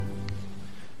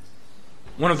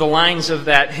One of the lines of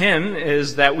that hymn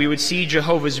is that we would see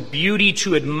Jehovah's beauty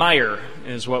to admire,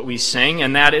 is what we sing,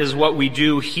 and that is what we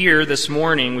do here this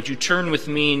morning. Would you turn with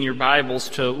me in your Bibles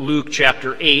to Luke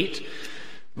chapter 8?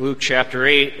 Luke chapter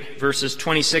 8, verses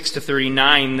 26 to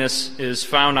 39. This is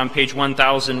found on page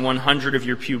 1100 of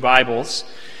your pew Bibles.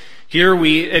 Here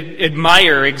we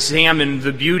examine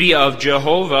the beauty of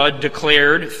Jehovah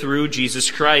declared through Jesus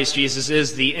Christ. Jesus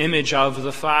is the image of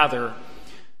the Father,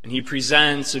 and he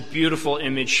presents a beautiful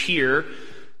image here.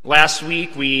 Last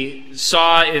week we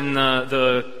saw in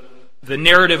the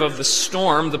narrative of the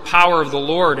storm, the power of the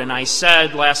Lord. And I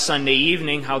said last Sunday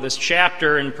evening how this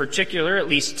chapter in particular, at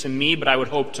least to me, but I would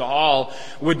hope to all,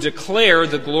 would declare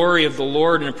the glory of the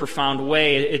Lord in a profound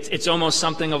way. It's almost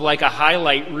something of like a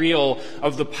highlight reel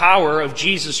of the power of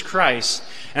Jesus Christ.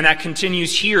 And that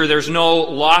continues here. There's no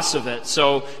loss of it.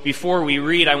 So before we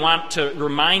read, I want to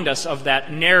remind us of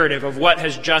that narrative of what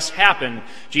has just happened.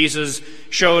 Jesus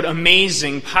showed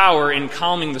amazing power in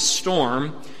calming the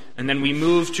storm. And then we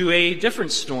move to a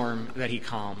different storm that he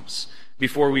calms.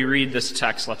 Before we read this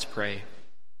text, let's pray.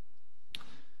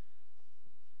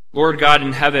 Lord God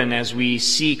in heaven, as we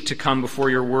seek to come before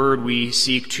your word, we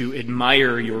seek to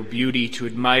admire your beauty, to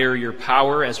admire your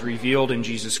power as revealed in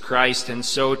Jesus Christ, and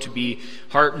so to be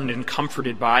heartened and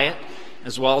comforted by it,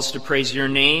 as well as to praise your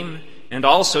name, and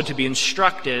also to be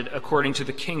instructed according to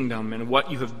the kingdom and what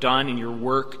you have done in your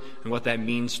work and what that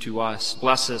means to us.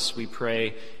 Bless us, we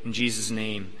pray, in Jesus'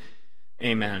 name.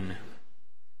 Amen.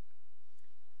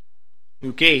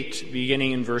 Luke 8,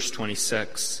 beginning in verse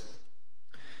 26.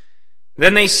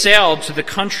 Then they sailed to the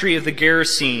country of the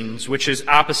Gerasenes, which is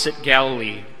opposite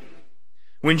Galilee.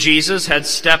 When Jesus had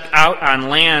stepped out on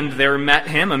land, there met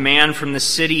him a man from the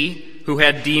city who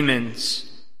had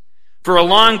demons. For a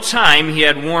long time he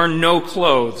had worn no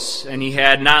clothes, and he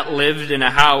had not lived in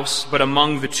a house, but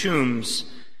among the tombs.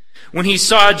 When he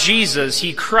saw Jesus,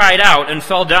 he cried out and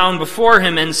fell down before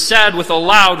him and said with a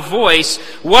loud voice,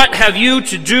 "What have you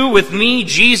to do with me,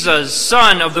 Jesus,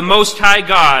 Son of the Most High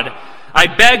God? I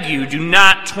beg you, do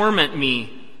not torment me."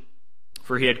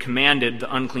 For he had commanded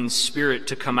the unclean spirit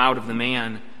to come out of the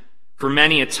man. For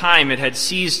many a time it had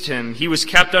seized him. He was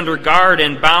kept under guard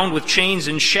and bound with chains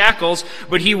and shackles,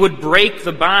 but he would break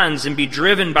the bonds and be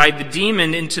driven by the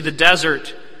demon into the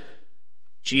desert.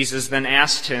 Jesus then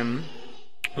asked him,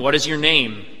 "What is your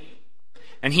name?"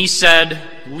 And he said,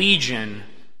 "Legion,"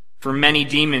 for many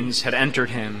demons had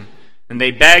entered him, and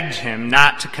they begged him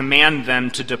not to command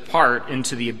them to depart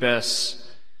into the abyss.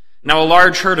 Now a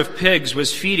large herd of pigs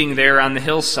was feeding there on the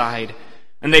hillside,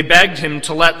 and they begged him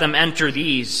to let them enter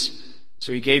these.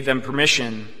 So he gave them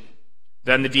permission.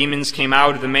 Then the demons came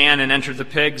out of the man and entered the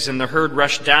pigs, and the herd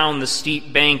rushed down the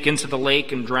steep bank into the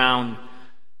lake and drowned.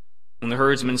 When the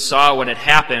herdsmen saw what had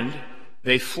happened,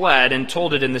 they fled and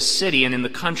told it in the city and in the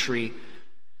country.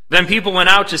 Then people went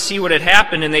out to see what had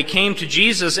happened, and they came to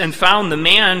Jesus and found the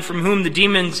man from whom the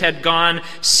demons had gone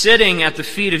sitting at the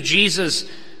feet of Jesus,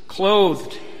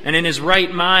 clothed and in his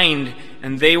right mind,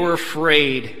 and they were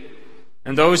afraid.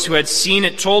 And those who had seen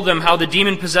it told them how the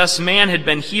demon-possessed man had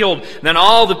been healed. Then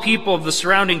all the people of the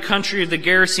surrounding country of the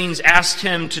Gerasenes asked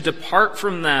him to depart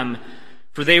from them,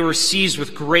 for they were seized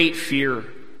with great fear.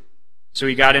 So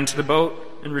he got into the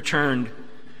boat and returned.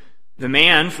 The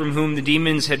man from whom the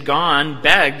demons had gone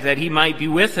begged that he might be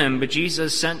with him, but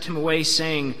Jesus sent him away,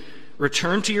 saying,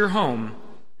 "Return to your home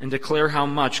and declare how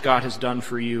much God has done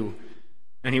for you."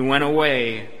 And he went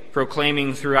away,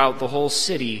 proclaiming throughout the whole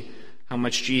city how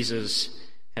much Jesus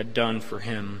had done for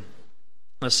him.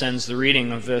 Thus ends the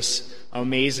reading of this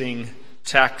amazing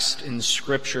text in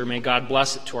Scripture. May God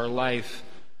bless it to our life.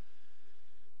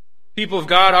 People of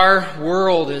God, our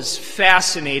world is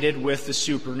fascinated with the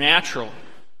supernatural.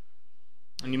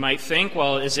 And you might think,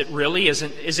 well, is it really?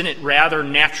 Isn't it rather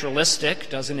naturalistic?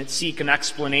 Doesn't it seek an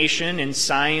explanation in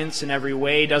science in every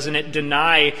way? Doesn't it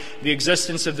deny the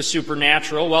existence of the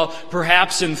supernatural? Well,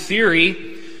 perhaps in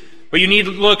theory, but you need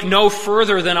to look no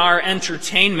further than our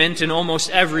entertainment in almost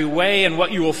every way, and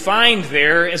what you will find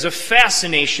there is a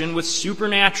fascination with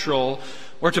supernatural,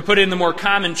 or to put it in the more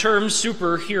common terms,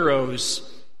 superheroes.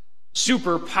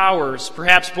 Superpowers.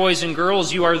 Perhaps, boys and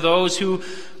girls, you are those who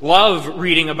love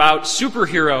reading about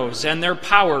superheroes and their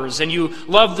powers, and you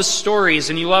love the stories,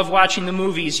 and you love watching the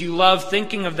movies, you love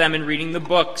thinking of them and reading the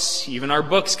books. Even our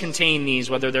books contain these,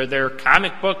 whether they're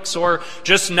comic books or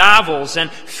just novels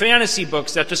and fantasy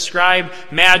books that describe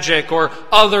magic or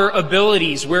other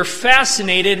abilities. We're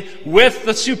fascinated with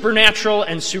the supernatural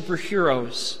and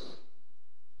superheroes.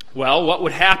 Well, what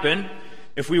would happen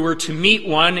if we were to meet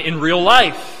one in real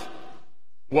life?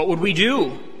 What would we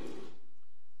do?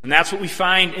 And that's what we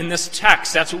find in this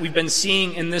text. That's what we've been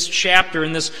seeing in this chapter,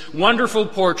 in this wonderful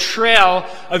portrayal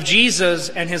of Jesus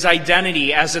and his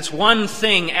identity as it's one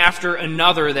thing after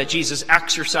another that Jesus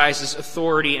exercises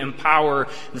authority and power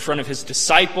in front of his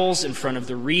disciples, in front of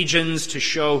the regions, to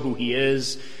show who he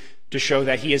is, to show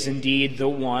that he is indeed the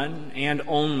one and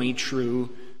only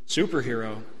true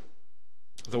superhero.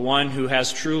 The one who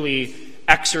has truly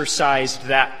exercised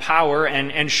that power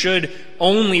and should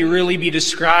only really be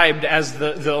described as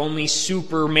the only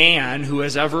Superman who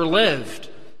has ever lived,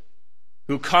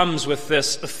 who comes with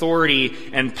this authority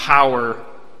and power.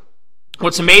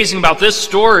 What's amazing about this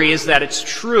story is that it's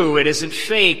true. It isn't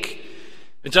fake.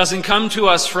 It doesn't come to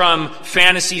us from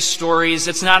fantasy stories.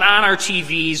 It's not on our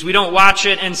TVs. We don't watch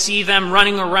it and see them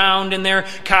running around in their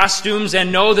costumes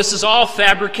and know this is all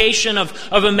fabrication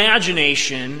of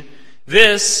imagination.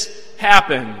 This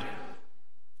happened.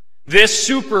 This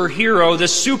superhero,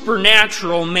 this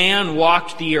supernatural man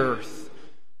walked the earth.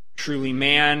 Truly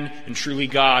man and truly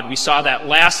God. We saw that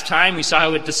last time. We saw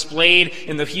how it displayed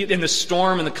in the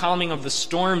storm, in the calming of the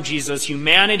storm, Jesus'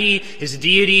 humanity, his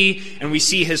deity, and we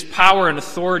see his power and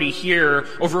authority here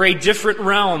over a different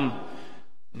realm.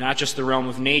 Not just the realm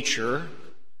of nature,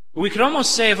 but we could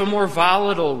almost say of a more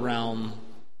volatile realm.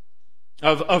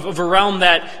 Of a realm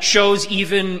that shows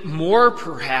even more,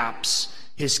 perhaps,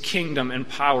 his kingdom and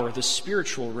power, the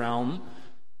spiritual realm,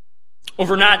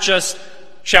 over not just,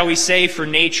 shall we say, for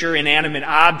nature, inanimate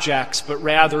objects, but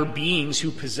rather beings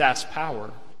who possess power.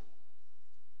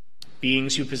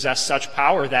 Beings who possess such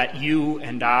power that you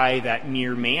and I, that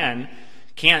mere man,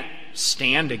 can't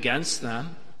stand against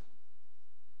them.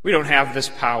 We don't have this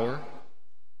power.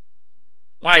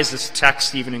 Why is this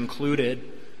text even included?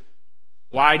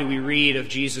 Why do we read of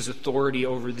Jesus' authority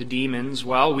over the demons?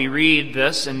 Well, we read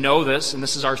this and know this, and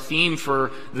this is our theme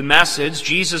for the message.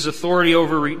 Jesus' authority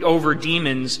over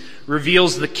demons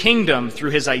reveals the kingdom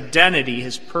through his identity,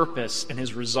 his purpose, and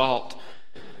his result.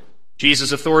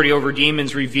 Jesus' authority over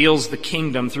demons reveals the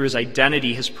kingdom through his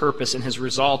identity, his purpose, and his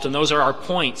result. And those are our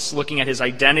points, looking at his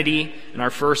identity in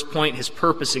our first point, his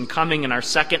purpose in coming in our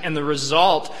second, and the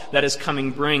result that his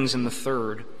coming brings in the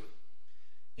third.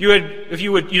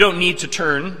 You don't need to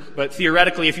turn, but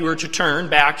theoretically, if you were to turn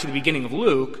back to the beginning of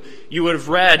Luke, you would have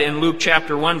read in Luke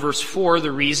chapter 1, verse 4,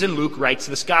 the reason Luke writes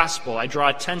this gospel. I draw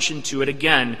attention to it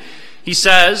again. He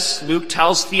says, Luke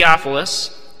tells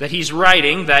Theophilus that he's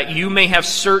writing that you may have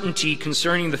certainty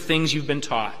concerning the things you've been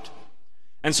taught.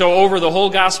 And so over the whole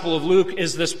Gospel of Luke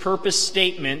is this purpose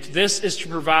statement. This is to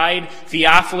provide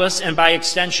Theophilus, and by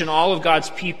extension all of God's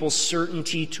people,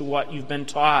 certainty to what you've been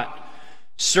taught.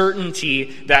 Certainty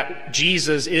that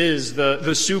Jesus is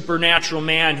the supernatural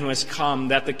man who has come,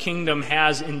 that the kingdom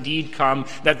has indeed come,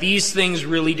 that these things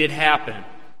really did happen.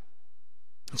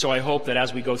 And so I hope that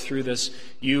as we go through this,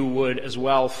 you would as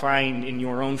well find in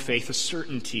your own faith a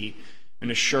certainty,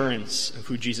 an assurance of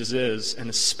who Jesus is, and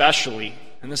especially,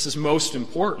 and this is most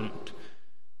important,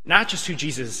 not just who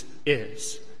Jesus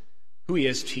is, who he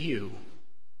is to you.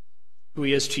 Who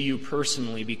he is to you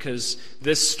personally, because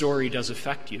this story does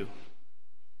affect you.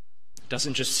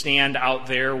 Doesn't just stand out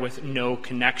there with no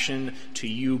connection to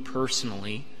you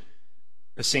personally.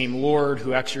 The same Lord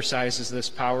who exercises this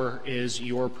power is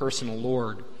your personal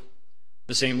Lord.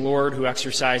 The same Lord who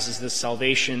exercises this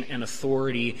salvation and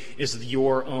authority is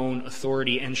your own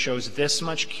authority and shows this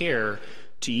much care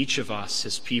to each of us,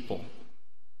 his people.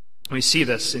 We see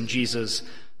this in Jesus'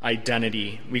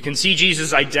 identity. We can see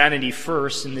Jesus' identity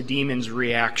first in the demon's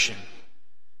reaction.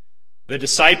 The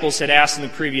disciples had asked in the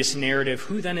previous narrative,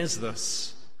 who then is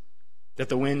this that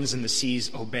the winds and the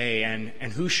seas obey?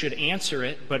 And who should answer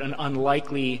it but an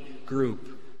unlikely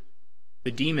group?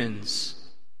 The demons.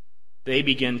 They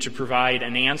begin to provide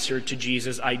an answer to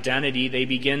Jesus' identity. They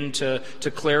begin to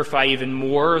clarify even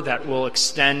more that will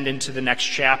extend into the next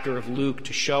chapter of Luke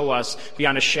to show us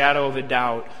beyond a shadow of a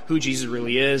doubt who Jesus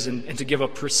really is and to give a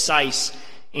precise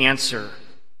answer.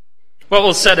 Well,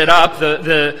 we'll set it up.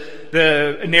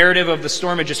 The narrative of the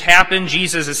storm had just happened.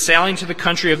 Jesus is sailing to the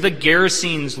country of the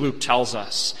Gerasenes, Luke tells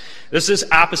us. This is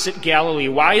opposite Galilee.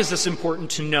 Why is this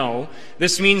important to know?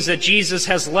 This means that Jesus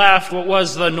has left what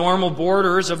was the normal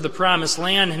borders of the promised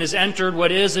land and has entered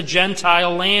what is a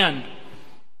Gentile land.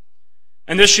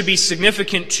 And this should be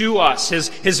significant to us.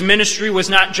 His ministry was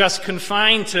not just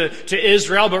confined to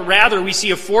Israel, but rather we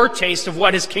see a foretaste of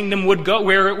what his kingdom would go,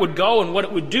 where it would go, and what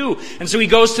it would do. And so he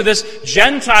goes to this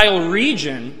Gentile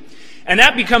region, and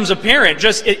that becomes apparent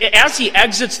just as he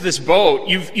exits this boat.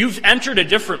 You've entered a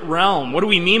different realm. What do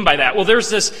we mean by that? Well, there's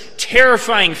this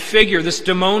terrifying figure, this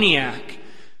demoniac,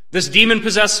 this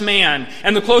demon-possessed man,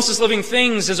 and the closest living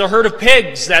things is a herd of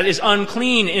pigs that is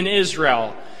unclean in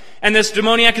Israel. And this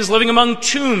demoniac is living among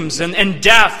tombs, and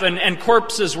death and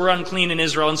corpses were unclean in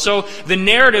Israel. And so the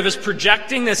narrative is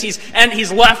projecting this.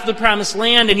 He's left the promised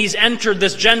land, and he's entered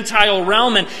this Gentile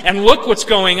realm. And look what's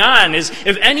going on. Is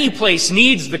if any place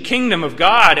needs the kingdom of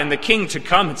God and the king to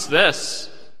come, it's this.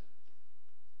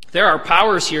 There are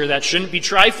powers here that shouldn't be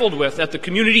trifled with, that the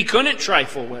community couldn't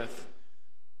trifle with.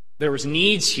 There was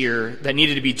needs here that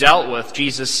needed to be dealt with.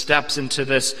 Jesus steps into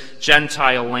this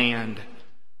Gentile land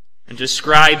and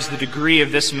describes the degree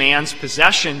of this man's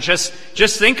possession. Just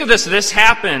think of this. This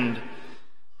happened.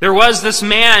 There was this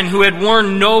man who had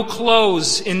worn no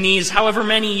clothes in these however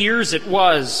many years it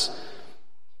was.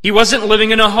 He wasn't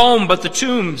living in a home, but the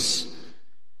tombs.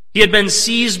 He had been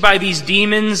seized by these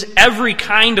demons, every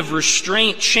kind of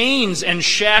restraint, chains and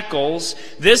shackles.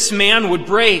 This man would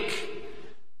break.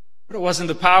 But it wasn't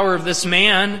the power of this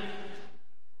man.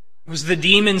 It was the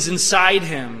demons inside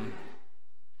him.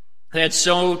 They had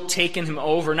so taken him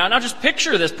over. Now just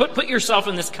picture this. Put yourself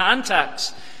in this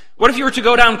context. What if you were to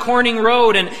go down Corning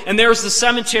Road and there's the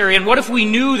cemetery? And what if we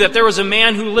knew that there was a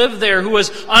man who lived there who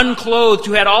was unclothed,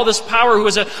 who had all this power, who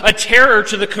was a terror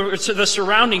to the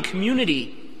surrounding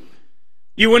community?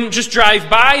 You wouldn't just drive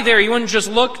by there. You wouldn't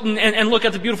just look and look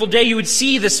at the beautiful day. You would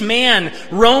see this man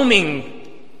roaming.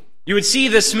 You would see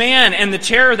this man and the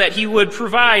terror that he would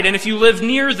provide. And if you live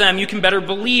near them, you can better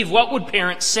believe. What would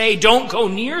parents say? Don't go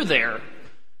near there.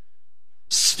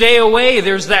 Stay away.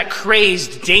 There's that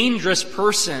crazed, dangerous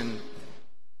person.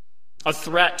 A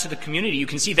threat to the community. You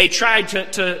can see they tried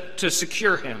to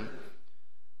secure him.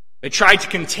 They tried to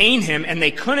contain him, and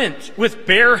they couldn't. With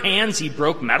bare hands, he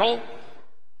broke metal,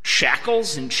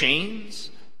 shackles, and chains.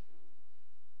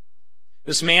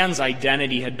 This man's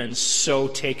identity had been so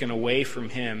taken away from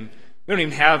him. We don't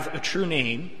even have a true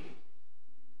name.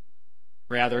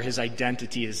 Rather, his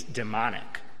identity is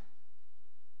demonic.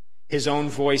 His own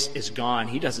voice is gone.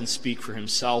 He doesn't speak for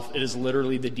himself. It is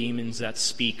literally the demons that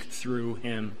speak through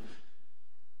him.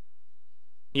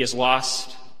 He has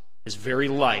lost his very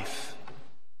life.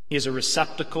 He is a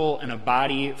receptacle and a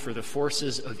body for the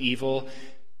forces of evil,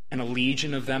 and a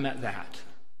legion of them at that.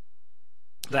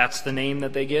 That's the name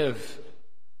that they give.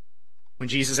 When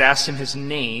Jesus asked him his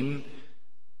name,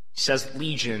 he says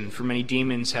legion, for many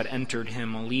demons had entered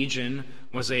him. A legion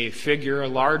was a figure, a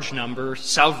large number,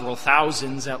 several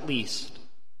thousands at least.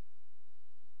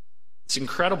 It's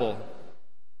incredible.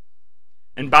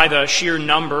 And by the sheer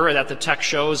number that the text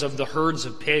shows of the herds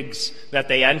of pigs that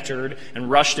they entered and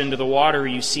rushed into the water,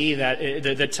 you see that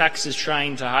the text is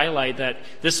trying to highlight that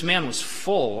this man was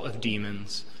full of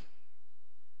demons,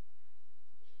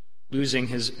 losing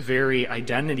his very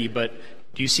identity. But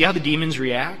do you see how the demons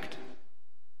react?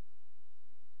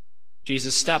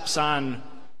 Jesus steps on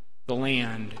the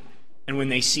land, and when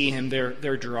they see him,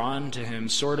 they're drawn to him,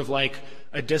 sort of like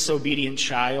a disobedient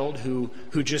child who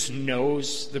just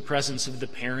knows the presence of the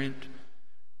parent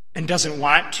and doesn't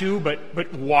want to,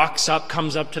 but walks up,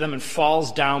 comes up to them, and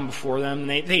falls down before them.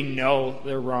 They know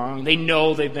they're wrong. They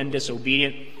know they've been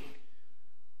disobedient.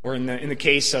 Or in the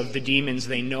case of the demons,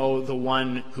 they know the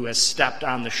one who has stepped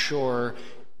on the shore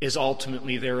is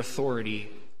ultimately their authority.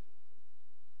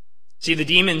 See, the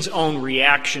demons' own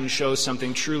reaction shows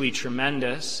something truly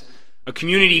tremendous. A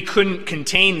community couldn't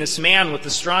contain this man with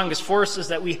the strongest forces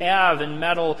that we have in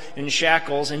metal and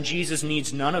shackles, and Jesus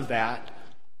needs none of that.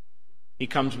 He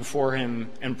comes before him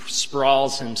and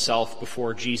sprawls himself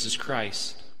before Jesus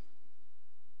Christ.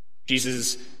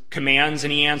 Jesus commands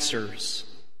and he answers.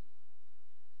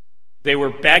 They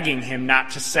were begging him not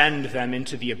to send them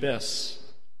into the abyss.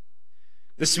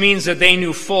 This means that they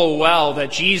knew full well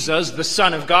that Jesus, the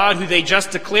Son of God, who they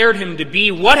just declared him to be,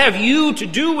 what have you to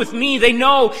do with me? They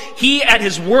know he, at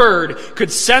his word,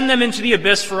 could send them into the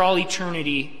abyss for all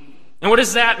eternity. And what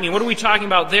does that mean? What are we talking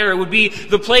about there? It would be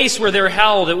the place where they're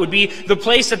held. It would be the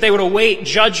place that they would await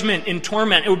judgment and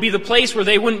torment. It would be the place where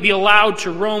they wouldn't be allowed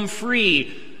to roam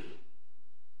free.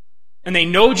 And they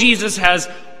know Jesus has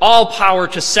all power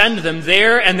to send them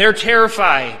there, and they're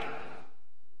terrified.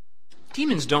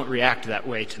 Demons don't react that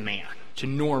way to man, to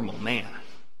normal man.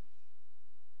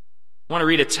 I want to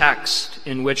read a text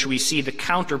in which we see the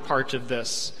counterpart of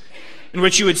this, in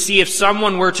which you would see if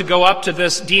someone were to go up to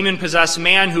this demon-possessed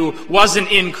man who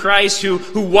wasn't in Christ,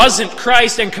 who wasn't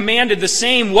Christ, and commanded the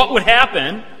same, what would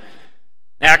happen?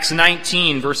 Acts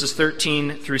 19, verses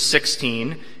 13 through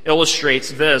 16,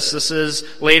 illustrates this. This is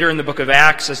later in the book of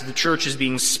Acts, as the church is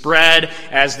being spread,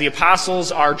 as the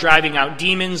apostles are driving out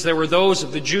demons. There were those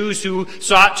of the Jews who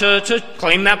sought to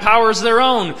claim that power as their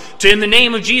own, to, in the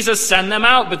name of Jesus, send them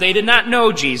out, but they did not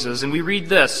know Jesus. And we read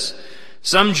this.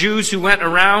 Some Jews who went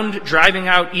around driving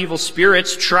out evil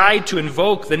spirits tried to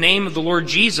invoke the name of the Lord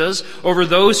Jesus over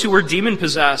those who were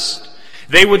demon-possessed.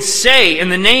 They would say, in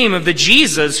the name of the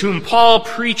Jesus whom Paul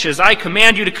preaches, I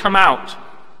command you to come out.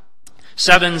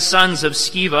 7 sons of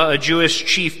Sceva, a Jewish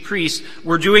chief priest,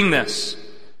 were doing this.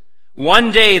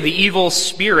 One day the evil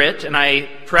spirit, and I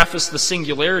preface the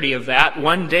singularity of that,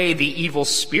 one day the evil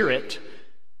spirit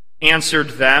answered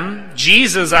them,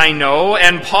 Jesus I know,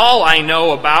 and Paul I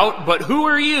know about, but who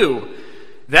are you?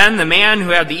 Then the man who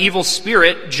had the evil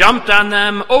spirit jumped on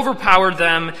them, overpowered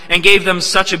them, and gave them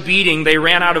such a beating they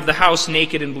ran out of the house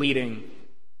naked and bleeding.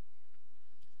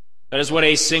 That is what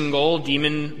a single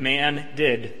demon man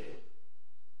did.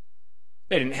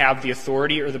 They didn't have the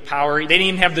authority or the power. They didn't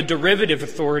even have the derivative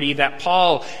authority that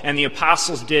Paul and the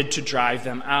apostles did to drive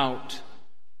them out.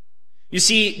 You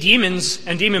see, demons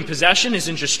and demon possession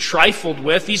isn't just trifled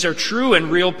with. These are true and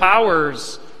real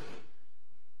powers.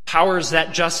 Powers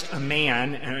that just a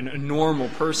man and a normal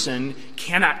person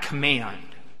cannot command.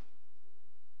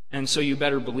 And so you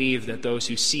better believe that those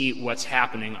who see what's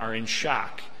happening are in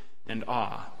shock and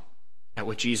awe at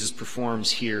what Jesus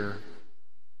performs here.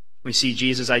 We see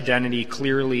Jesus' identity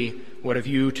clearly. What have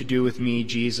you to do with me,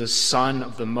 Jesus, Son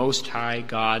of the Most High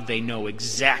God? They know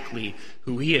exactly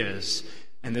who he is,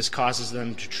 and this causes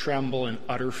them to tremble in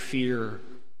utter fear.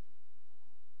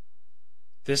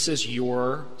 This is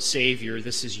your Savior.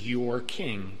 This is your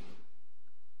King.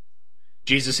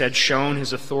 Jesus had shown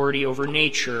his authority over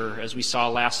nature, as we saw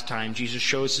last time. Jesus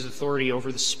shows his authority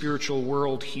over the spiritual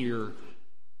world here.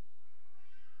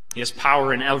 He has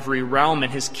power in every realm,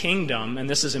 and his kingdom, and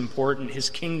this is important, his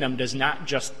kingdom does not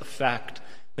just affect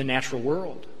the natural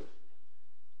world.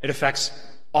 It affects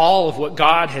all of what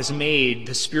God has made,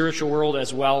 the spiritual world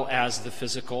as well as the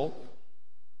physical.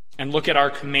 And look at our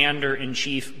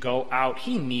commander-in-chief go out.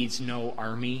 He needs no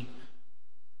army.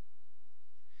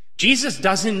 Jesus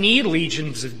doesn't need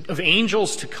legions of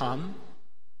angels to come.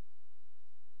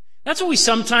 That's what we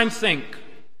sometimes think.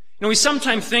 We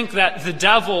sometimes think that the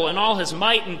devil and all his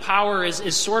might and power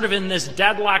is sort of in this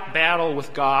deadlock battle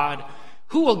with God.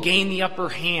 Who will gain the upper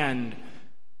hand?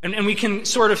 And we can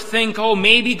sort of think, oh,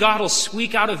 maybe God will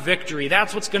squeak out a victory.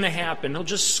 That's what's going to happen. He'll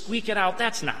just squeak it out.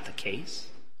 That's not the case.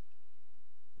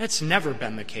 That's never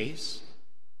been the case.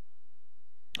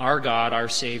 Our God, our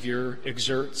Savior,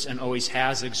 exerts and always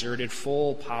has exerted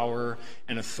full power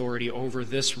and authority over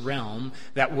this realm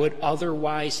that would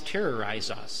otherwise terrorize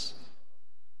us.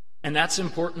 And that's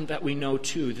important that we know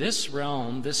too. This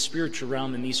realm, this spiritual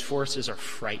realm, and these forces are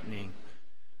frightening.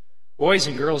 Boys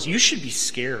and girls, you should be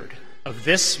scared of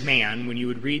this man when you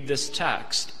would read this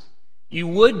text. You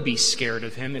would be scared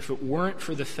of him if it weren't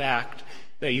for the fact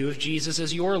that you have Jesus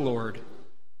as your Lord.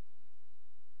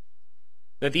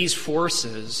 That these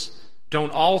forces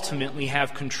don't ultimately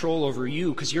have control over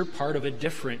you because you're part of a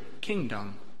different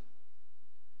kingdom.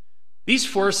 These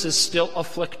forces still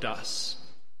afflict us.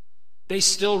 They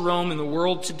still roam in the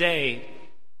world today.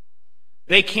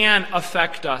 They can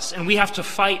affect us, and we have to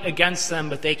fight against them,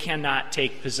 but they cannot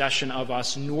take possession of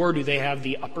us, nor do they have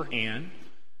the upper hand,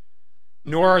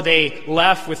 nor are they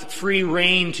left with free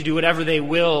rein to do whatever they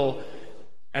will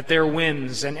at their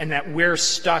whims, and that we're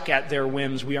stuck at their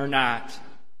whims. We are not.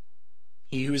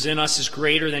 He who's in us is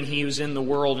greater than he who's in the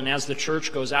world, and as the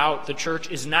church goes out, the church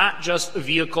is not just a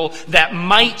vehicle that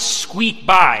might squeak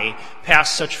by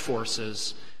past such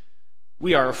forces.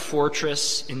 We are a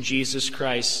fortress in Jesus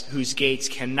Christ whose gates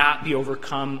cannot be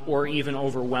overcome or even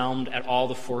overwhelmed at all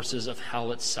the forces of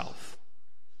hell itself.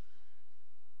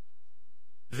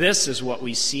 This is what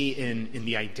we see in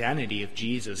the identity of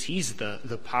Jesus. He's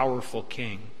the powerful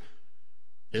king.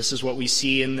 This is what we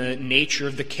see in the nature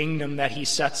of the kingdom that he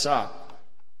sets up.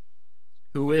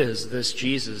 Who is this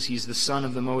Jesus? He's the Son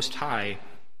of the Most High.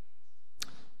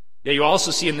 Yeah, you also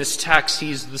see in this text,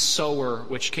 he's the sower,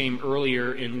 which came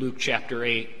earlier in Luke chapter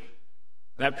 8.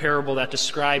 That parable that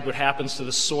described what happens to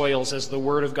the soils as the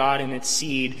word of God and its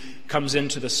seed comes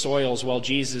into the soils while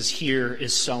Jesus here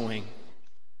is sowing.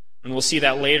 And we'll see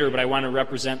that later, but I want to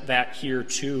represent that here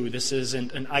too. This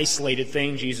isn't an isolated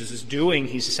thing Jesus is doing.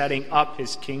 He's setting up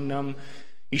his kingdom.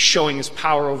 He's showing his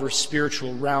power over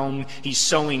spiritual realm. He's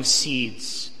sowing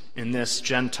seeds in this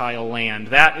Gentile land.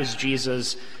 That is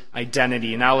Jesus'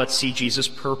 identity. Now let's see Jesus'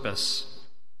 purpose.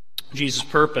 Jesus'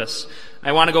 purpose.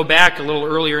 I want to go back a little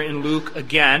earlier in Luke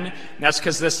again. And that's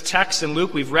because this text in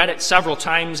Luke, we've read it several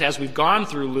times as we've gone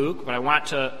through Luke, but I want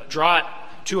to draw it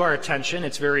to our attention.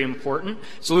 It's very important.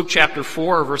 It's Luke chapter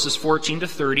 4, verses 14 to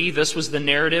 30. This was the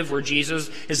narrative where Jesus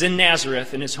is in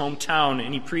Nazareth, in his hometown,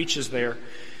 and he preaches there.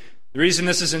 The reason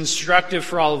this is instructive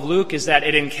for all of Luke is that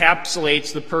it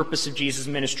encapsulates the purpose of Jesus'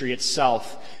 ministry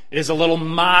itself. It is a little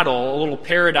model, a little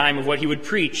paradigm of what he would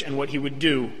preach and what he would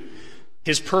do.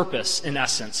 His purpose, in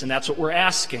essence, and that's what we're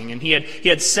asking. And he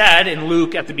had said in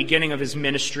Luke at the beginning of his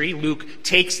ministry, Luke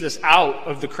takes this out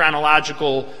of the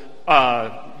chronological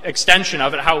extension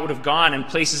of it, how it would have gone, and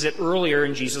places it earlier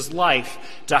in Jesus' life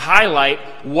to highlight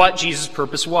what Jesus'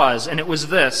 purpose was. And it was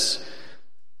this.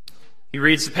 He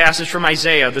reads the passage from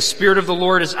Isaiah, "The Spirit of the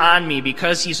Lord is on me,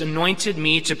 because he's anointed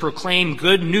me to proclaim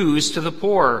good news to the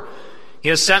poor. He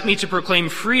has sent me to proclaim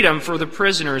freedom for the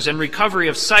prisoners and recovery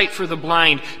of sight for the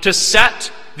blind, to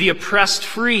set the oppressed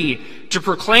free, to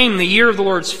proclaim the year of the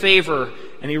Lord's favor."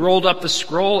 And he rolled up the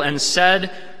scroll and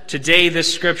said, "Today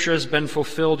this scripture has been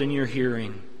fulfilled in your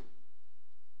hearing."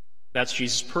 That's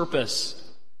Jesus' purpose.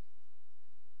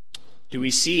 Do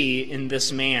we see in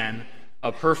this man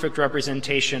a perfect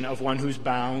representation of one who's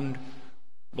bound,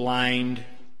 blind,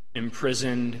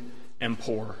 imprisoned, and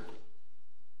poor?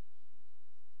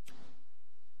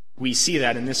 We see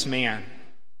that in this man.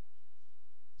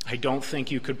 I don't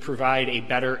think you could provide a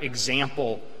better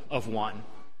example of one.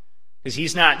 Because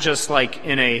he's not just like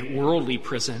in a worldly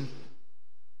prison.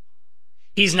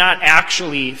 He's not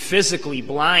actually physically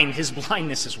blind. His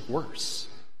blindness is worse.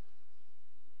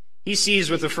 He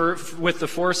sees with the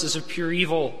forces of pure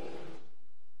evil.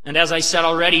 And as I said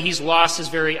already, he's lost his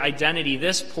very identity.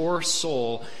 This poor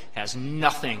soul has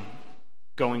nothing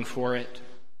going for it.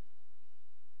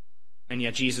 And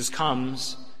yet Jesus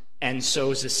comes and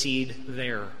sows a seed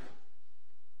there.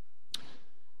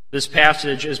 This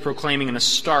passage is proclaiming in a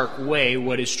stark way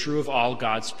what is true of all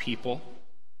God's people.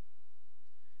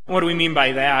 And what do we mean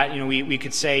by that? We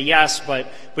could say, yes, but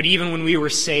even when we were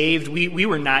saved, we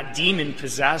were not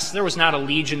demon-possessed. There was not a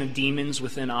legion of demons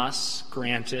within us,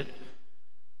 granted.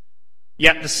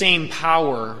 Yet the same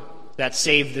power that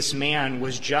saved this man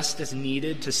was just as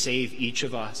needed to save each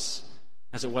of us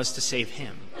as it was to save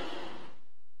him.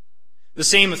 The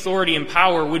same authority and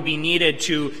power would be needed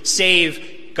to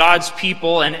save God's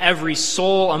people and every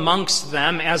soul amongst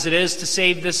them as it is to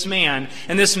save this man.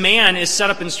 And this man is set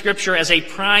up in Scripture as a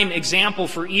prime example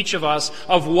for each of us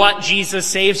of what Jesus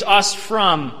saves us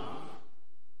from.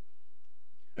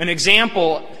 An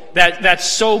example that's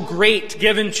so great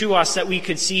given to us that we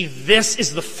could see this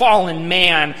is the fallen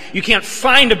man. You can't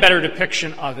find a better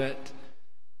depiction of it.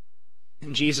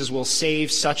 And Jesus will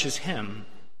save such as him,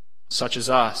 such as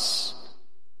us.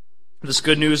 This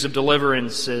good news of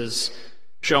deliverance is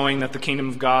showing that the kingdom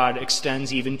of God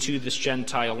extends even to this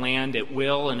Gentile land. It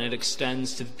will, and it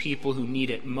extends to the people who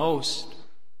need it most.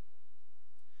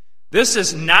 This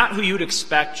is not who you'd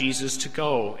expect Jesus to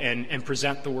go and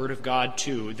present the word of God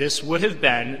to. This would have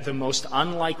been the most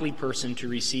unlikely person to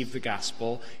receive the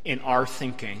gospel in our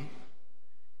thinking.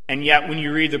 And yet, when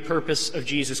you read the purpose of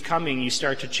Jesus coming, you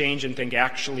start to change and think,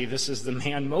 actually, this is the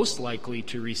man most likely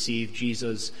to receive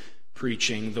Jesus'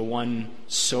 preaching, the one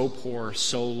so poor,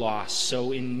 so lost,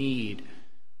 so in need.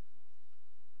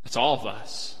 That's all of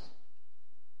us.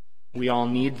 We all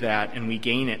need that, and we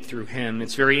gain it through him.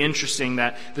 It's very interesting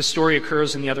that the story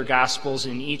occurs in the other Gospels.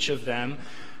 In each of them,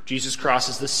 Jesus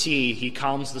crosses the sea. He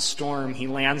calms the storm. He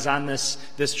lands on this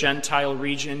Gentile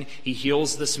region. He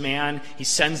heals this man. He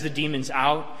sends the demons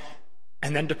out,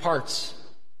 and then departs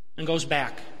and goes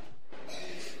back.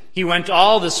 He went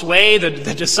all this way.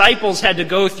 The disciples had to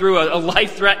go through a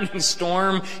life-threatening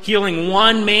storm, healing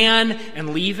one man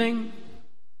and leaving.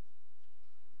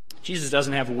 Jesus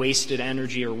doesn't have wasted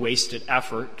energy or wasted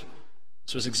effort.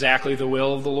 This was exactly the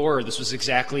will of the Lord. This was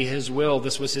exactly his will.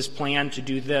 This was his plan to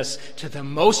do this to the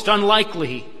most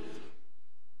unlikely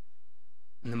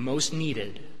and the most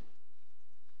needed.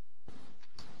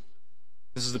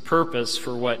 This is the purpose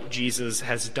for what Jesus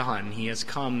has done. He has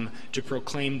come to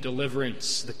proclaim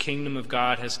deliverance. The kingdom of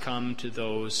God has come to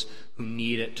those who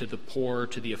need it, to the poor,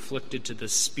 to the afflicted, to the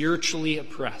spiritually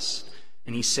oppressed,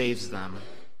 and he saves them.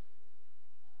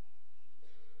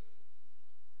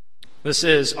 This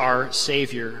is our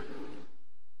Savior.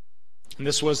 And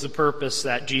this was the purpose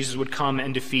that Jesus would come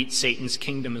and defeat Satan's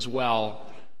kingdom as well.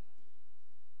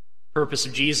 The purpose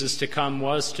of Jesus to come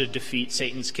was to defeat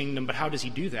Satan's kingdom, but how does he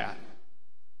do that?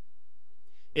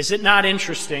 Is it not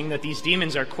interesting that these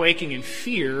demons are quaking in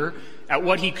fear at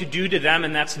what he could do to them,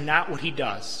 and that's not what he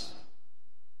does?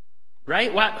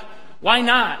 Right? Why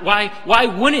not? Why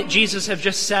wouldn't Jesus have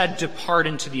just said, "Depart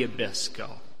into the abyss, go"?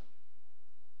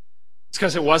 It's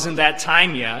because it wasn't that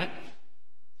time yet.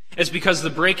 It's because the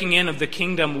breaking in of the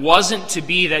kingdom wasn't to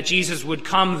be that Jesus would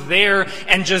come there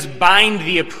and just bind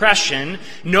the oppression.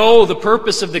 No, the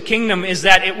purpose of the kingdom is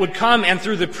that it would come and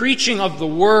through the preaching of the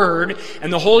word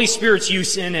and the Holy Spirit's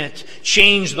use in it,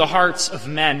 change the hearts of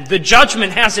men. The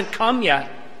judgment hasn't come yet.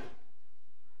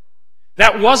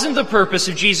 That wasn't the purpose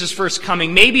of Jesus' first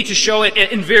coming, maybe to show it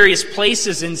in various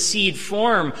places in seed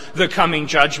form, the coming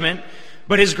judgment.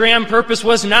 But his grand purpose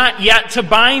was not yet to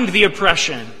bind the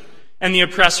oppression and the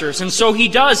oppressors. And so he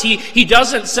does. He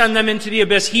doesn't send them into the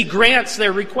abyss. He grants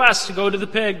their request to go to the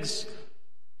pigs.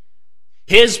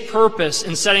 His purpose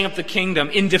in setting up the kingdom,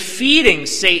 in defeating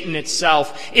Satan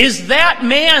itself, is that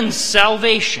man's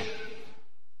salvation.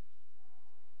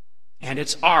 And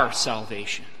it's our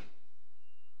salvation.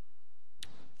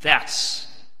 That's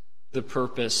the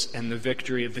purpose and the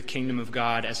victory of the kingdom of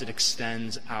God as it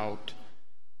extends out,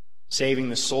 saving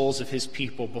the souls of his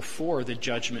people before the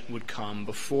judgment would come,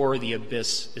 before the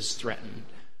abyss is threatened.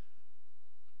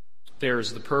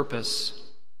 There's the purpose.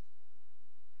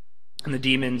 And the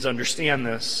demons understand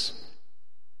this.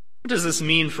 What does this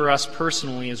mean for us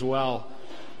personally as well?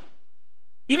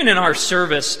 Even in our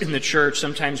service in the church,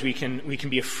 sometimes we can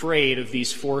be afraid of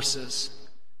these forces.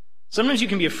 Sometimes you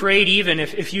can be afraid even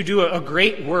if you do a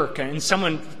great work and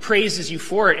someone praises you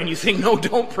for it and you think, no,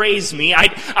 don't praise me.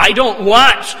 I don't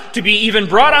want to be even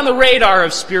brought on the radar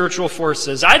of spiritual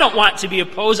forces. I don't want to be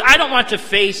opposed. I don't want to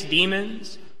face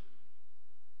demons.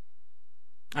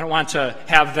 I don't want to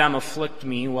have them afflict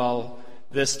me. Well,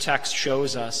 this text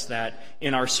shows us that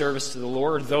in our service to the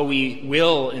Lord, though we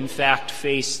will in fact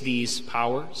face these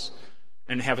powers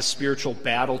and have a spiritual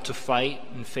battle to fight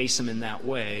and face them in that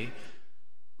way,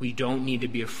 we don't need to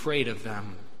be afraid of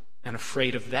them and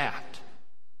afraid of that.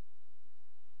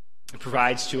 It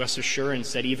provides to us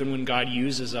assurance that even when God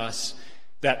uses us,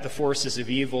 that the forces of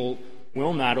evil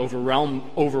will not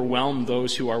overwhelm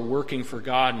those who are working for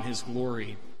God and his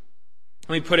glory.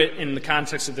 Let me put it in the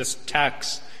context of this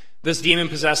text. This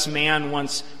demon-possessed man,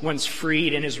 once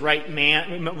freed in his right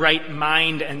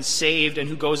mind and saved, and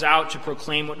who goes out to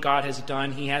proclaim what God has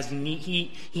done, he has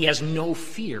no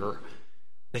fear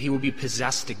that he will be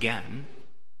possessed again.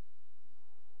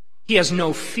 He has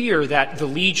no fear that the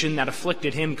legion that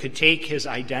afflicted him could take his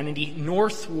identity, nor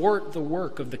thwart the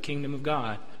work of the kingdom of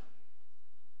God.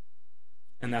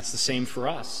 And that's the same for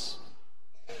us.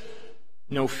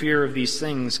 No fear of these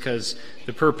things, because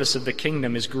the purpose of the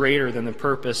kingdom is greater than the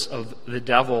purpose of the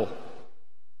devil.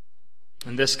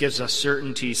 And this gives us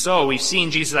certainty. So we've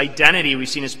seen Jesus' identity, we've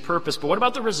seen his purpose, but what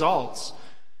about the results?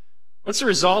 What's the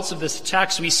results of this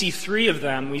text? We see three of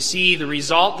them. We see the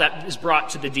result that is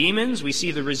brought to the demons, we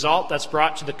see the result that's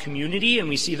brought to the community, and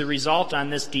we see the result on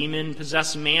this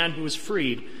demon-possessed man who was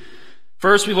freed.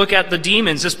 First, we look at the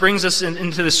demons. This brings us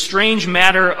into the strange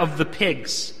matter of the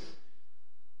pigs.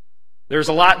 There's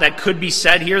a lot that could be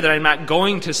said here that I'm not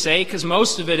going to say, because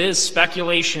most of it is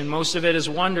speculation. Most of it is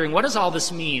wondering, what does all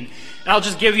this mean? And I'll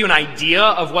just give you an idea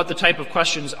of what the type of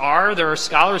questions are. There are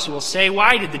scholars who will say,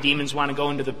 why did the demons want to go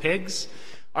into the pigs?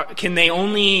 Can they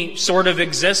only sort of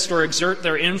exist or exert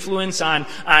their influence on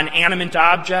animate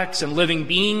objects and living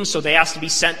beings, so they asked to be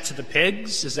sent to the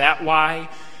pigs? Is that why?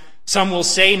 Some will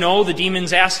say, no, the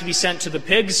demons asked to be sent to the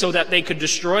pigs so that they could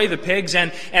destroy the pigs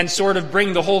and sort of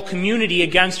bring the whole community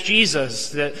against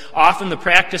Jesus. That often the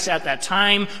practice at that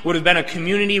time would have been a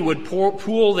community would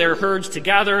pool their herds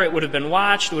together. It would have been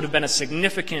watched. It would have been a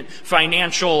significant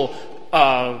financial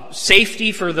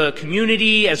safety for the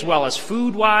community as well as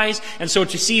food-wise. And so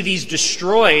to see these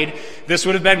destroyed, this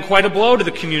would have been quite a blow to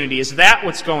the community. Is that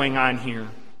what's going on here?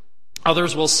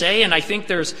 Others will say, and I think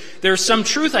there's some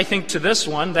truth, I think, to this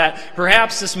one, that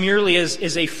perhaps this merely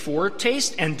is a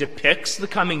foretaste and depicts the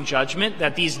coming judgment,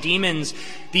 that these demons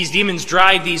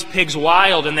drive these pigs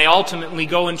wild and they ultimately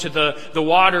go into the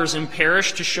waters and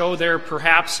perish to show their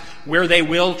perhaps where they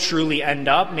will truly end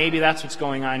up. Maybe that's what's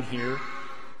going on here.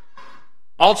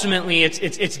 Ultimately,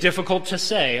 it's difficult to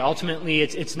say. Ultimately,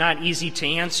 it's not easy to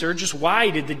answer just why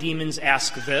did the demons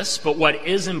ask this. But what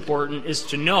is important is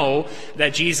to know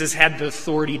that Jesus had the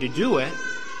authority to do it.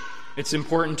 It's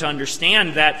important to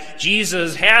understand that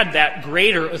Jesus had that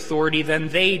greater authority than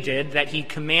they did, that he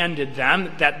commanded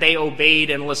them, that they obeyed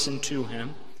and listened to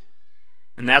him.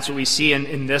 And that's what we see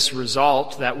in this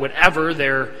result, that whatever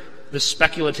the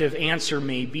speculative answer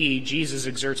may be, Jesus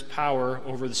exerts power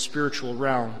over the spiritual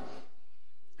realm.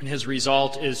 And his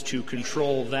result is to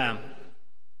control them.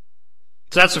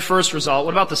 So that's the first result.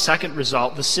 What about the second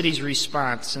result, the city's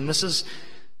response? And it's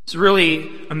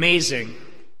really amazing.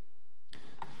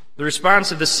 The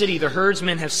response of the city, the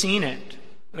herdsmen have seen it.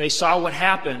 They saw what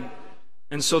happened.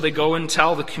 And so they go and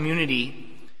tell the community.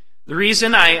 The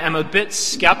reason I am a bit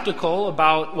skeptical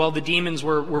about, the demons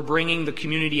were bringing the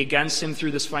community against him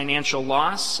through this financial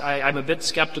loss, I'm a bit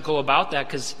skeptical about that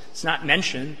because it's not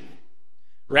mentioned.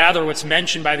 Rather, what's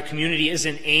mentioned by the community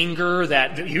isn't anger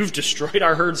that you've destroyed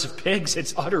our herds of pigs.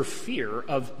 It's utter fear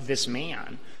of this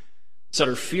man. It's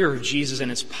utter fear of Jesus and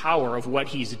his power of what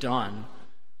he's done.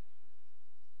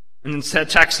 And the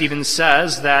text even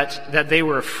says that they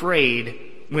were afraid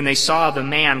when they saw the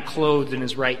man clothed in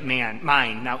his right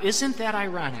mind. Now, isn't that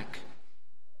ironic?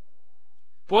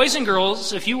 Boys and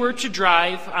girls, if you were to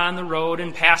drive on the road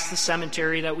and pass the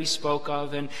cemetery that we spoke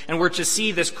of and were to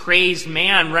see this crazed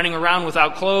man running around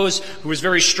without clothes who was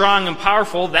very strong and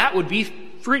powerful, that would be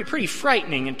pretty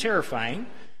frightening and terrifying.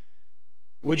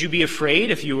 Would you be afraid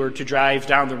if you were to drive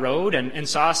down the road and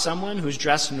saw someone who's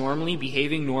dressed normally,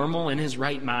 behaving normal in his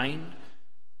right mind?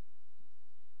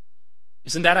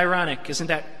 Isn't that ironic? Isn't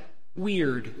that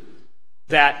weird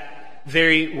that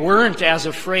they weren't as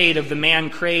afraid of the man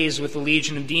crazed with the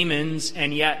legion of demons,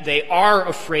 and yet they are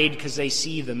afraid because they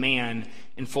see the man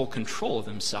in full control of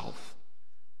himself?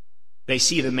 They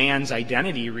see the man's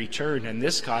identity returned, and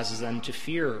this causes them to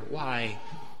fear. Why?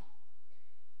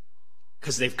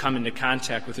 Because they've come into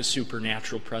contact with a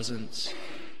supernatural presence.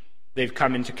 They've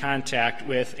come into contact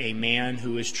with a man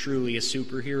who is truly a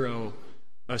superhero,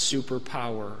 a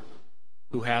superpower,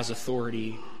 who has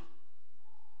authority.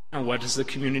 Now, what does the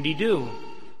community do?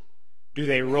 Do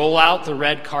they roll out the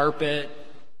red carpet,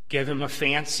 give him a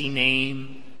fancy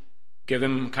name, give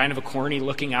him kind of a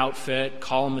corny-looking outfit,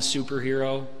 call him a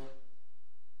superhero?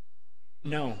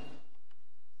 No.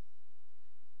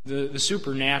 The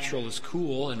supernatural is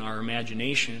cool in our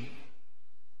imagination,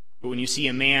 but when you see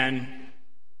a man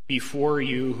before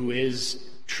you who is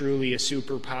truly a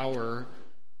superpower,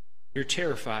 you're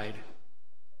terrified.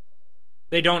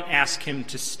 They don't ask him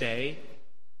to stay.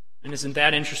 And isn't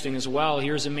that interesting as well?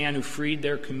 Here's a man who freed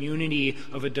their community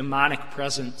of a demonic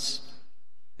presence,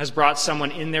 has brought someone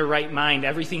in their right mind.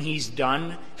 Everything he's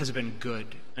done has been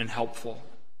good and helpful.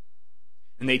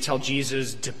 And they tell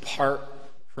Jesus, "Depart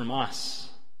from us.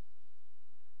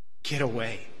 Get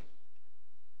away.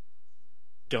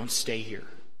 Don't stay here."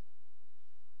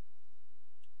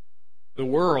 The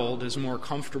world is more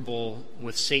comfortable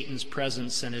with Satan's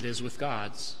presence than it is with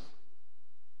God's.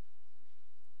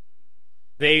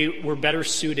 They were better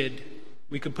suited.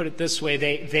 We could put it this way.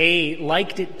 They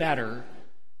liked it better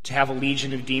to have a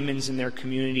legion of demons in their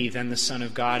community than the Son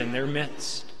of God in their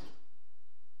midst.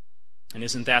 And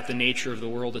isn't that the nature of the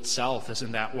world itself?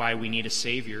 Isn't that why we need a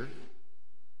Savior?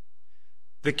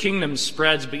 The kingdom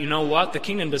spreads, but you know what? The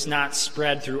kingdom does not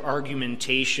spread through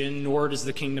argumentation, nor does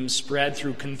the kingdom spread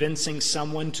through convincing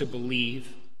someone to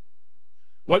believe.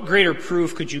 What greater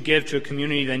proof could you give to a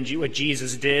community than what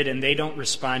Jesus did? And they don't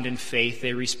respond in faith,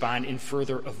 they respond in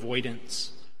further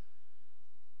avoidance.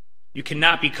 You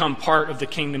cannot become part of the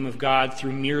kingdom of God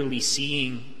through merely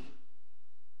seeing,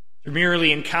 through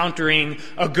merely encountering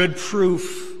a good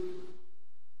proof.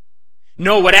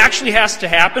 No, what actually has to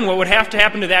happen, what would have to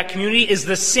happen to that community is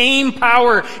the same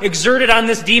power exerted on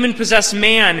this demon-possessed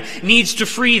man needs to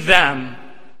free them.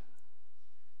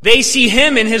 They see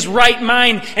him in his right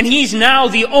mind, and he's now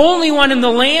the only one in the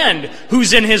land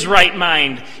who's in his right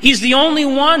mind. He's the only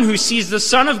one who sees the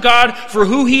Son of God for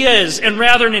who he is, and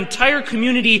rather an entire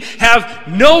community have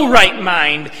no right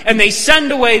mind, and they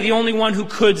send away the only one who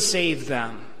could save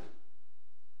them.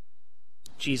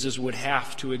 Jesus would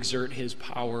have to exert his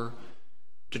power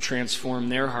to transform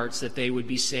their hearts that they would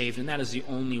be saved. And that is the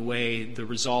only way the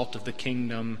result of the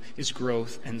kingdom is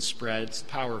growth and spread. It's the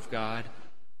power of God.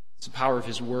 It's the power of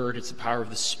his word. It's the power of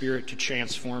the Spirit to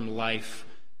transform life.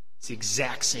 It's the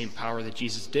exact same power that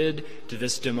Jesus did to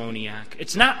this demoniac.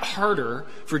 It's not harder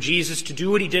for Jesus to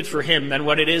do what he did for him than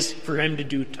what it is for him to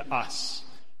do to us.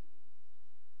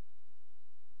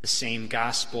 The same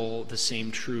gospel, the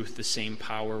same truth, the same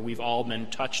power. We've all been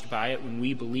touched by it when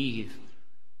we believe.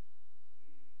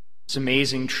 It's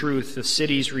amazing truth. The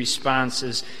city's response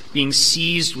is being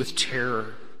seized with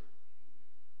terror.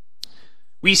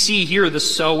 We see here the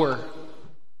sower.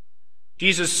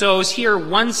 Jesus sows here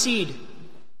one seed.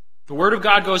 The word of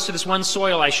God goes to this one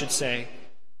soil, I should say.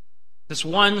 This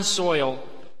one soil.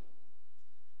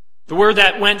 The word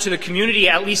that went to the community,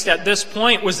 at least at this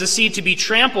point, was the seed to be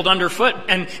trampled underfoot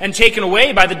and taken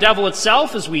away by the devil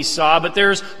itself, as we saw. But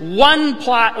there's one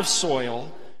plot of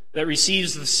soil that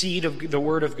receives the seed of the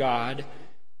word of God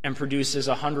and produces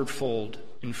 100-fold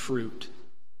in fruit.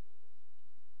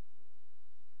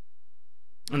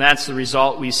 And that's the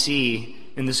result we see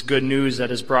in this good news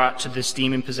that is brought to this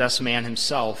demon-possessed man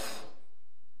himself.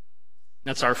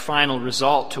 That's our final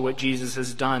result to what Jesus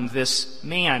has done. This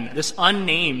man, this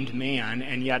unnamed man,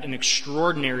 and yet an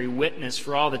extraordinary witness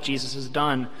for all that Jesus has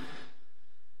done.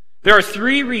 There are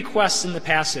 3 requests in the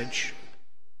passage.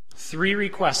 3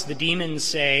 requests. The demons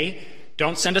say,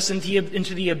 don't send us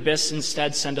into the abyss,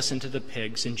 instead send us into the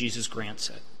pigs, and Jesus grants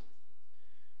it.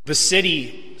 The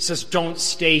city says, don't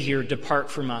stay here,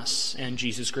 depart from us, and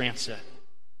Jesus grants it.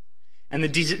 And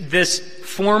this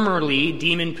formerly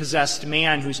demon-possessed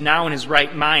man, who's now in his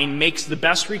right mind, makes the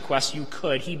best request you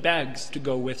could. He begs to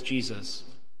go with Jesus.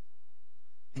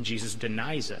 And Jesus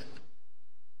denies it.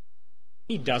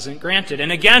 He doesn't grant it.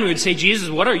 And again, we would say, Jesus,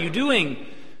 what are you doing?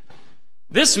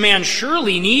 This man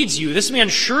surely needs you. This man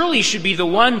surely should be the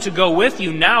one to go with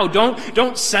you now.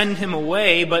 Don't send him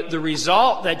away. But the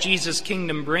result that Jesus'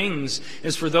 kingdom brings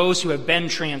is for those who have been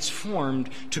transformed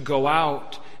to go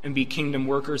out and be kingdom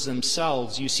workers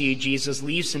themselves. You see, Jesus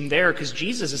leaves him there because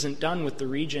Jesus isn't done with the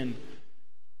region.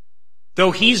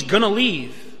 Though he's going to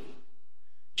leave.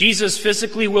 Jesus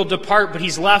physically will depart, but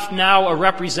he's left now a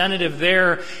representative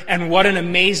there, and what an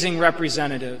amazing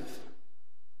representative.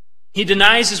 He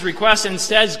denies his request and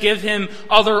instead gives him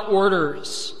other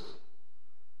orders.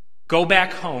 Go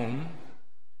back home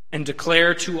and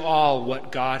declare to all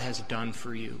what God has done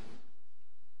for you.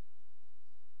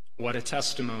 What a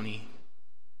testimony.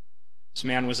 This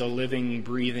man was a living,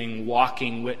 breathing,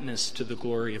 walking witness to the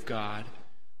glory of God.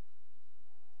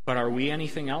 But are we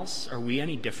anything else? Are we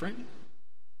any different?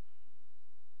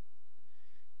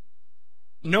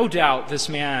 No doubt this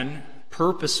man,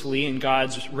 purposefully in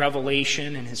God's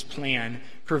revelation and his plan,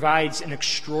 provides an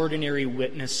extraordinary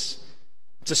witness.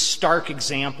 It's a stark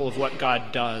example of what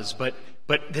God does, but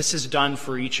this is done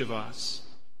for each of us.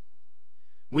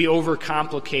 We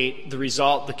overcomplicate the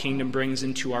result the kingdom brings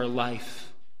into our life.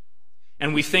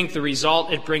 And we think the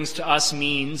result it brings to us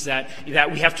means that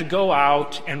we have to go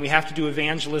out and we have to do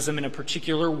evangelism in a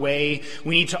particular way.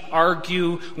 We need to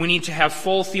argue. We need to have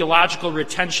full theological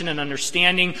retention and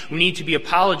understanding. We need to be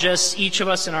apologists, each of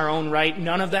us in our own right.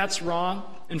 None of that's wrong.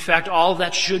 In fact, all of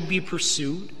that should be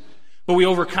pursued. But we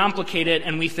overcomplicate it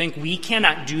and we think we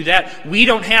cannot do that. We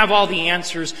don't have all the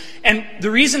answers. And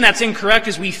the reason that's incorrect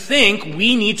is we think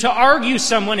we need to argue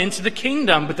someone into the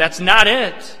kingdom, but that's not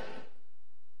it.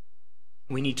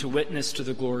 We need to witness to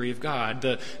the glory of God.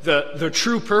 The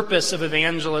true purpose of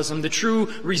evangelism, the true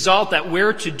result that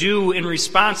we're to do in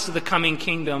response to the coming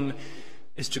kingdom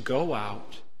is to go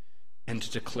out and to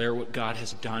declare what God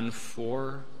has done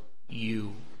for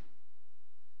you.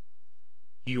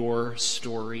 Your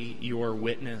story, your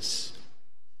witness.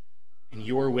 And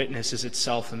your witness is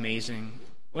itself amazing.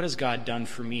 What has God done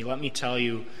for me? Let me tell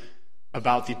you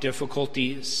about the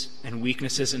difficulties and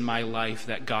weaknesses in my life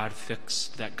that God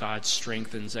fixed, that God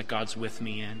strengthens, that God's with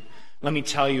me in. Let me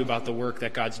tell you about the work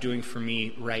that God's doing for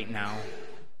me right now.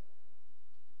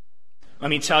 Let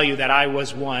me tell you that I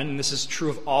was one, and this is true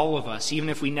of all of us, even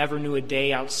if we never knew a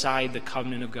day outside the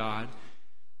covenant of God,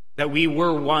 that we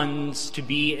were ones to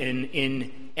be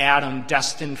in Adam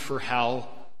destined for hell,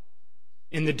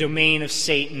 in the domain of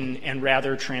Satan, and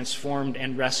rather transformed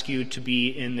and rescued to be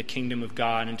in the kingdom of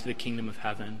God and to the kingdom of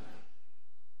heaven.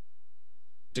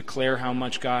 Declare how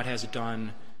much God has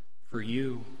done for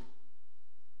you.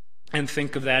 And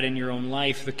think of that in your own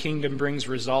life. The kingdom brings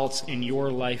results in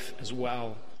your life as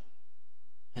well.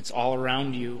 It's all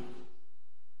around you.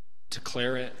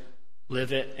 Declare it,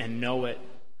 live it, and know it.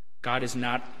 God is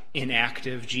not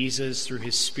inactive. Jesus, through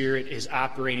his Spirit, is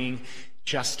operating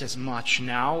just as much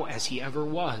now as he ever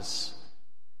was.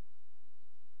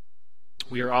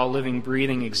 We are all living,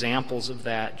 breathing examples of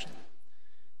that.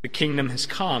 The kingdom has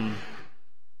come.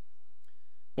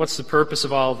 What's the purpose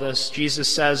of all of this?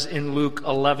 Jesus says in Luke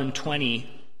 11:20,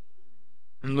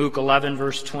 in Luke 11,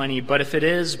 verse 20, "But if it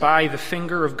is by the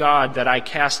finger of God that I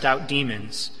cast out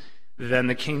demons, then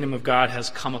the kingdom of God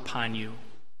has come upon you."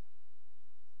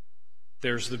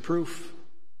 There's the proof.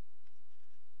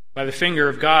 By the finger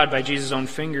of God, by Jesus' own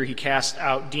finger, he cast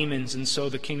out demons, and so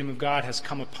the kingdom of God has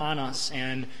come upon us.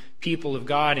 And people of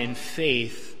God, in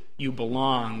faith, you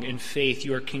belong. In faith,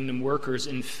 you are kingdom workers.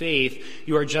 In faith,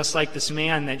 you are just like this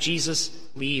man that Jesus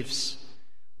leaves.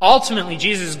 Ultimately,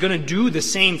 Jesus is going to do the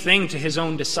same thing to his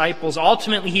own disciples.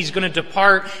 Ultimately, he's going to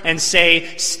depart and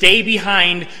say, stay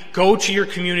behind, go to your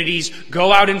communities,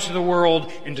 go out into the world,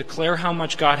 and declare how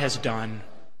much God has done.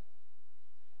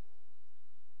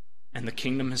 And the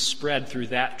kingdom has spread through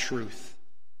that truth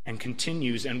and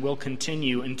continues and will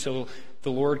continue until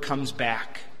the Lord comes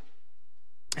back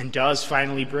and does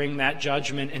finally bring that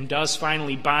judgment and does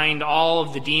finally bind all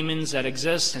of the demons that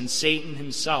exist and Satan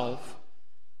himself.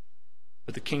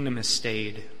 But the kingdom has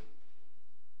stayed.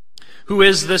 Who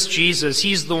is this Jesus?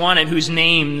 He's the one at whose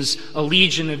names a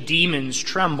legion of demons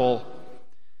tremble.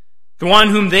 The one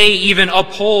whom they even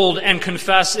uphold and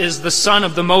confess is the Son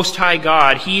of the Most High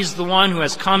God. He's the one who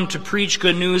has come to preach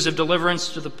good news of deliverance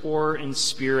to the poor in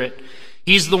spirit.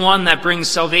 He's the one that brings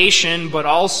salvation, but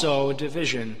also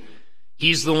division.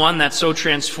 He's the one that so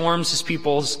transforms his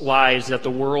people's lives that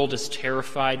the world is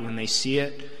terrified when they see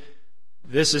it.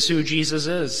 This is who Jesus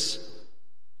is,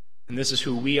 and this is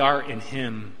who we are in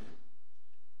him.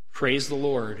 Praise the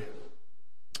Lord.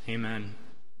 Amen.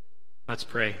 Let's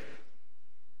pray.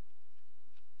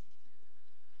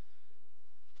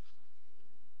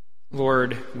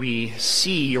 Lord, we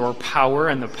see your power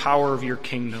and the power of your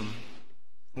kingdom.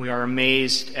 We are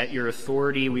amazed at your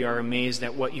authority. We are amazed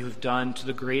at what you have done to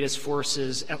the greatest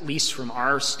forces, at least from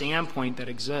our standpoint, that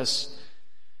exist.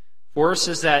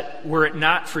 Forces that, were it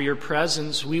not for your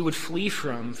presence, we would flee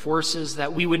from. Forces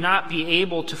that we would not be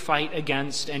able to fight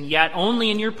against. And yet, only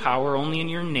in your power, only in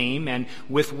your name, and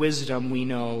with wisdom, we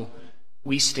know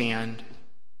we stand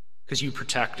because you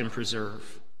protect and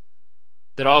preserve.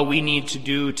 That all we need to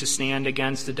do to stand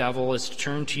against the devil is to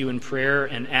turn to you in prayer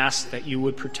and ask that you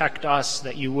would protect us,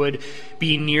 that you would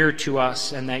be near to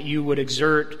us, and that you would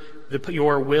exert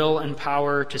your will and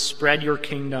power to spread your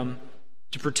kingdom,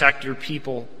 to protect your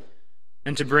people,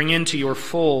 and to bring into your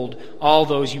fold all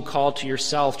those you call to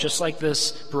yourself, just like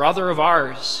this brother of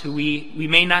ours, who we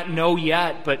may not know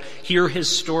yet, but hear his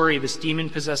story, this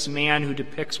demon-possessed man who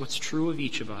depicts what's true of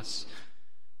each of us.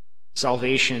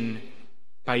 Salvation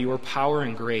by your power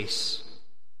and grace.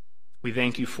 We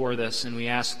thank you for this, and we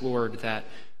ask, Lord, that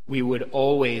we would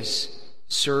always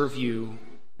serve you,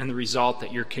 and the result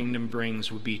that your kingdom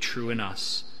brings would be true in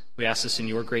us. We ask this in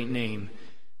your great name.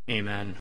 Amen.